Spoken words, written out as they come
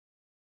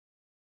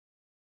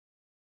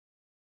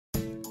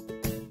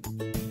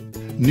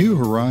New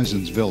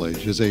Horizons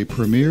Village is a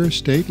premier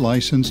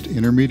state-licensed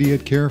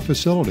intermediate care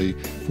facility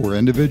for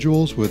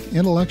individuals with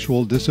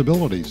intellectual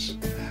disabilities.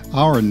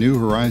 Our New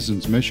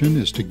Horizons mission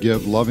is to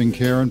give loving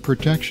care and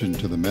protection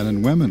to the men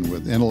and women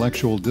with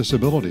intellectual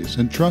disabilities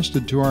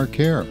entrusted to our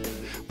care,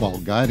 while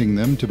guiding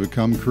them to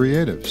become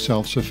creative,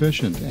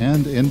 self-sufficient,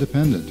 and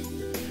independent.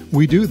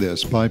 We do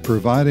this by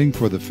providing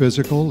for the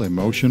physical,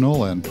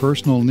 emotional, and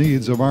personal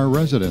needs of our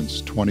residents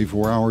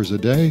 24 hours a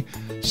day,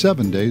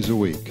 7 days a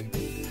week.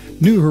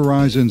 New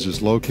Horizons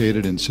is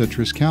located in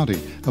Citrus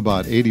County,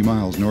 about 80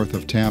 miles north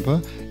of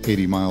Tampa,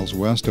 80 miles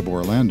west of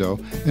Orlando,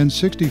 and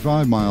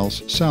 65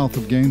 miles south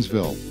of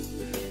Gainesville.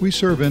 We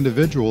serve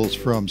individuals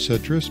from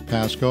Citrus,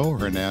 Pasco,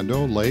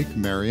 Hernando, Lake,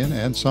 Marion,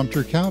 and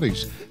Sumter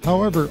counties.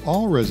 However,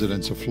 all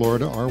residents of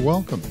Florida are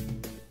welcome.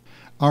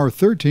 Our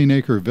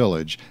 13-acre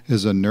village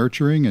is a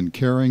nurturing and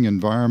caring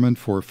environment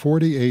for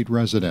 48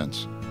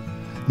 residents.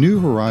 New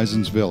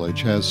Horizons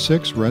Village has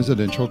 6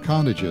 residential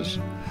cottages,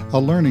 a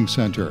learning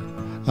center,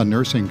 a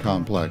nursing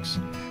complex,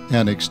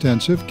 an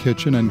extensive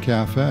kitchen and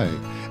cafe,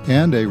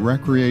 and a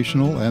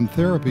recreational and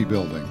therapy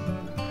building.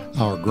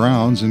 Our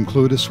grounds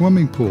include a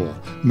swimming pool,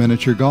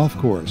 miniature golf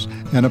course,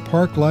 and a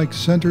park-like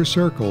center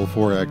circle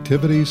for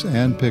activities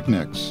and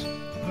picnics.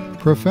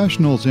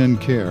 Professionals in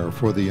care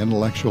for the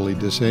intellectually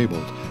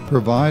disabled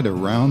provide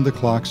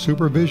around-the-clock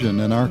supervision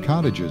in our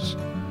cottages.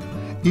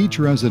 Each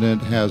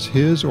resident has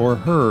his or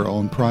her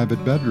own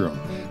private bedroom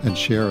and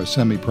share a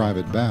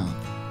semi-private bath.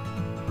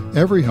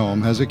 Every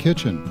home has a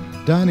kitchen,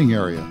 dining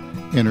area,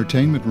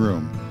 entertainment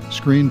room,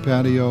 screen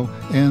patio,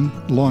 and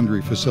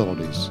laundry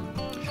facilities.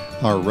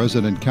 Our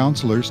resident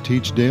counselors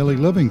teach daily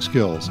living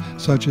skills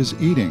such as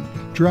eating,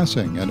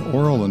 dressing, and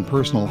oral and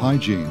personal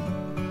hygiene.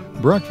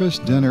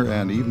 Breakfast, dinner,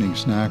 and evening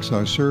snacks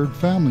are served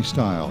family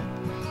style.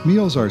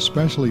 Meals are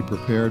specially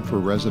prepared for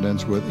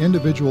residents with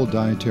individual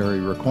dietary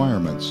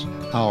requirements.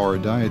 Our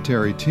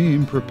dietary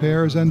team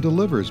prepares and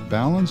delivers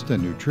balanced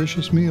and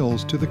nutritious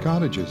meals to the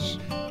cottages.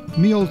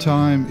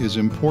 Mealtime is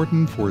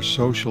important for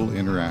social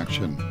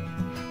interaction.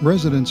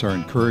 Residents are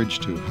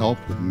encouraged to help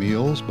with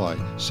meals by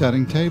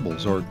setting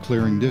tables or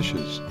clearing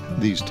dishes.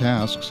 These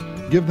tasks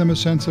give them a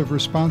sense of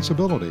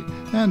responsibility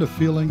and a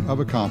feeling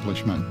of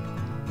accomplishment.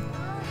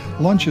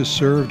 Lunch is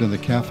served in the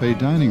cafe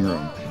dining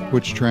room,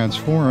 which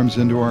transforms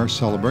into our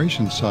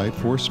celebration site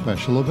for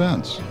special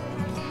events.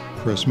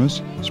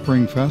 Christmas,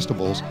 spring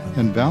festivals,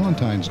 and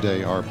Valentine's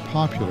Day are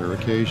popular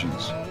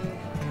occasions.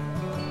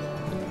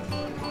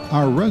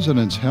 Our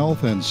residents'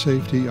 health and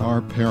safety are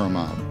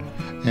paramount,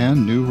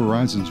 and New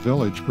Horizons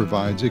Village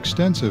provides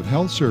extensive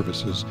health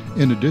services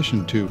in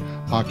addition to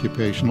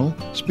occupational,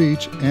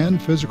 speech,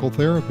 and physical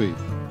therapy.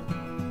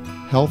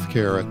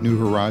 Healthcare at New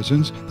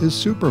Horizons is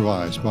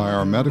supervised by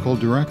our medical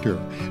director,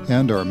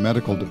 and our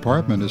medical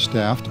department is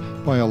staffed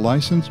by a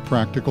licensed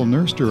practical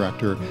nurse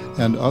director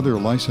and other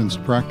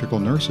licensed practical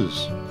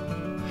nurses.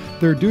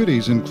 Their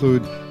duties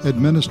include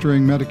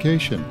administering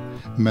medication,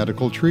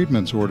 medical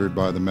treatments ordered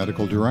by the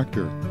medical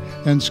director,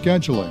 and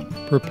scheduling,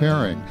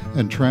 preparing,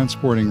 and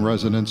transporting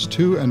residents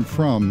to and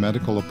from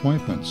medical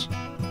appointments.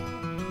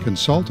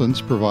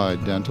 Consultants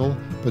provide dental,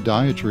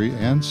 podiatry,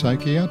 and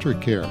psychiatric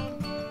care.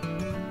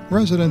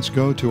 Residents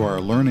go to our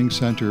Learning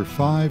Center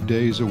 5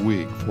 days a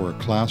week for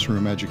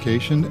classroom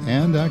education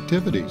and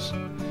activities.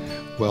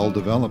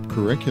 Well-developed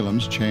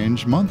curriculums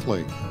change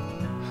monthly.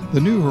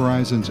 The New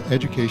Horizons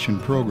Education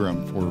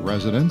Program for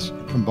residents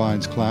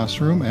combines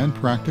classroom and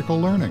practical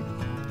learning.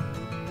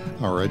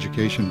 Our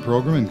education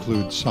program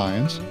includes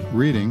science,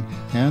 reading,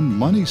 and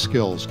money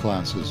skills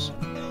classes.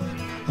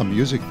 A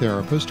music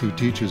therapist who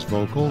teaches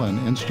vocal and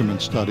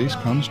instrument studies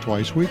comes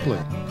twice weekly.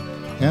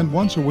 And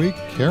once a week,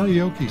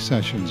 karaoke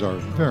sessions are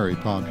very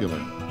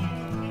popular.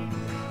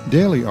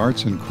 Daily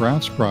arts and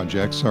crafts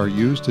projects are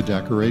used to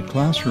decorate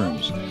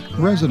classrooms,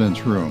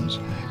 residence rooms,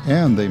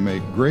 and they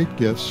make great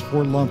gifts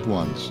for loved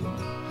ones.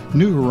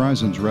 New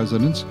Horizons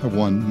residents have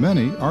won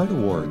many art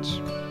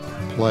awards.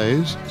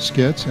 Plays,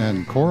 skits,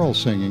 and choral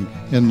singing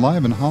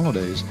enliven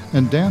holidays,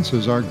 and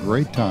dances are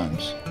great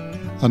times.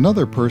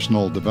 Another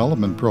personal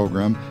development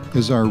program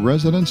is our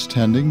residents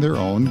tending their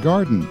own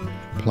garden,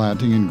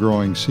 planting and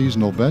growing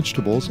seasonal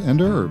vegetables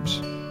and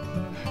herbs.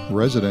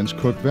 Residents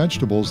cook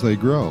vegetables they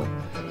grow,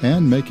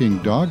 and making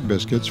dog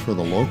biscuits for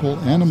the local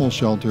animal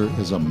shelter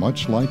is a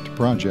much-liked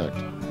project.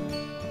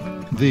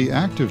 The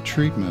Active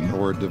Treatment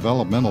or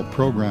Developmental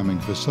Programming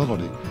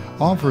Facility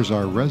offers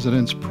our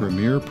residents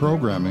premier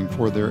programming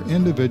for their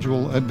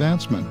individual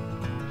advancement.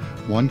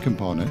 One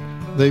component,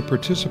 they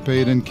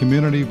participate in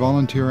community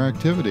volunteer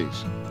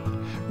activities.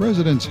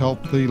 Residents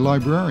help the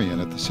librarian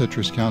at the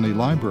Citrus County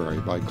Library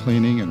by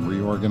cleaning and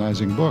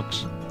reorganizing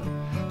books.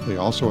 They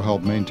also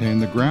help maintain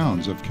the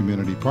grounds of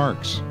community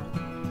parks.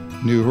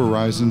 New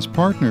Horizons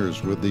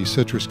partners with the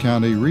Citrus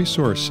County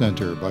Resource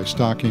Center by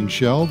stocking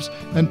shelves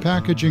and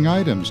packaging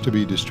items to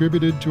be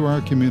distributed to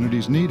our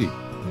community's needy.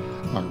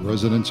 Our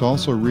residents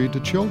also read to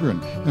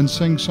children and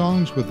sing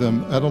songs with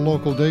them at a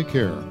local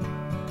daycare.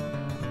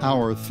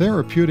 Our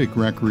therapeutic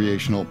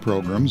recreational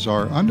programs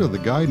are under the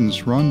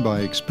guidance run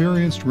by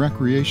experienced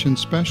recreation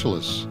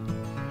specialists.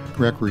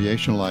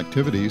 Recreational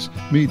activities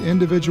meet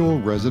individual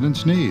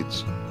residents'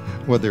 needs.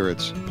 Whether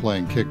it's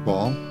playing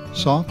kickball,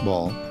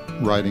 softball,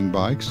 riding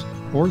bikes,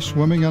 or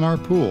swimming in our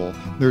pool,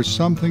 there's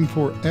something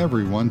for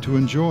everyone to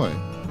enjoy.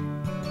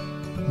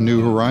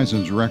 New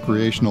Horizons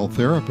recreational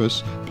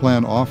therapists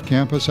plan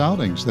off-campus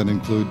outings that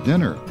include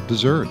dinner,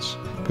 desserts,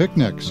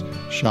 picnics,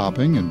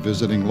 shopping and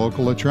visiting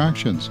local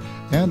attractions,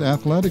 and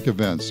athletic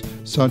events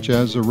such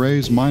as the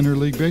Rays minor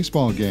league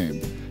baseball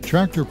game,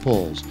 tractor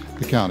pulls,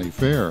 the county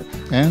fair,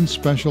 and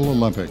Special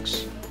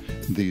Olympics.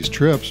 These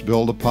trips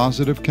build a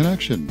positive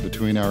connection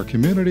between our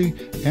community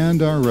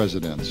and our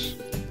residents.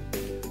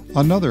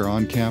 Another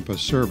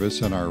on-campus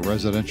service in our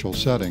residential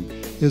setting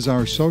is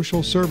our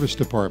Social Service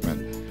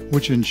Department,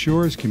 which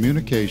ensures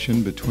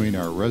communication between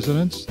our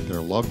residents,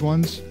 their loved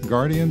ones,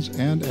 guardians,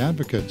 and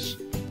advocates.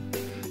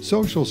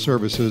 Social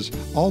Services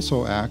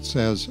also acts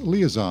as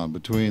liaison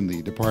between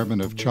the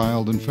Department of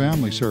Child and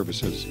Family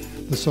Services,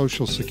 the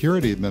Social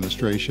Security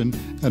Administration,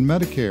 and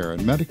Medicare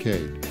and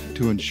Medicaid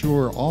to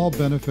ensure all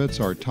benefits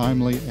are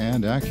timely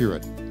and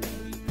accurate.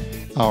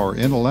 Our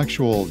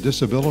intellectual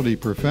disability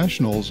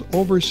professionals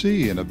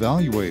oversee and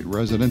evaluate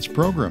residents'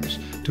 programs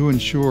to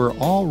ensure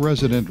all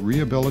resident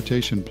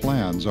rehabilitation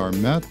plans are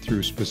met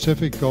through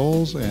specific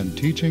goals and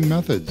teaching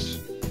methods.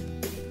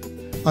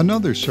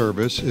 Another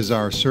service is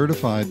our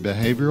certified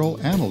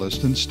behavioral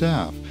analyst and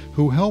staff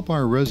who help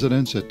our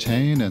residents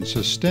attain and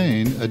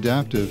sustain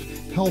adaptive,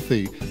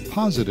 healthy,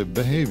 positive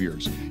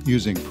behaviors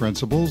using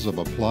principles of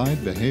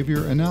applied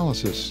behavior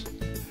analysis.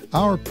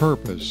 Our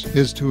purpose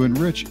is to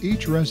enrich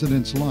each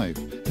resident's life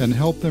and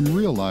help them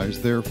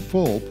realize their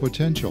full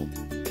potential.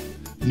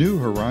 New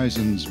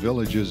Horizons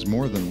Village's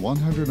more than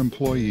 100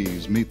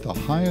 employees meet the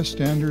highest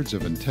standards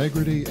of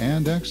integrity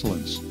and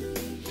excellence.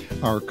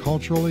 Our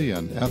culturally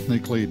and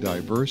ethnically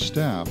diverse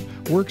staff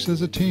works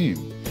as a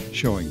team,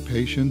 showing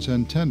patience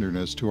and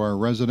tenderness to our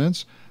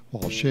residents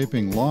while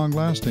shaping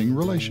long-lasting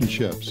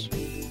relationships.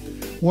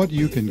 What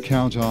you can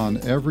count on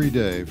every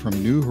day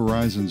from New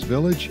Horizons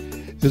Village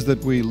is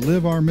that we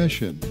live our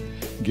mission,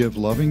 give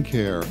loving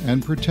care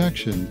and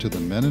protection to the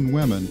men and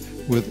women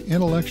with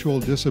intellectual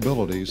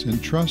disabilities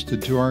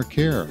entrusted to our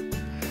care,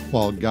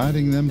 while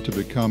guiding them to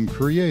become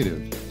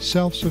creative,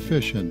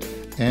 self-sufficient,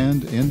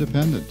 and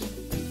independent.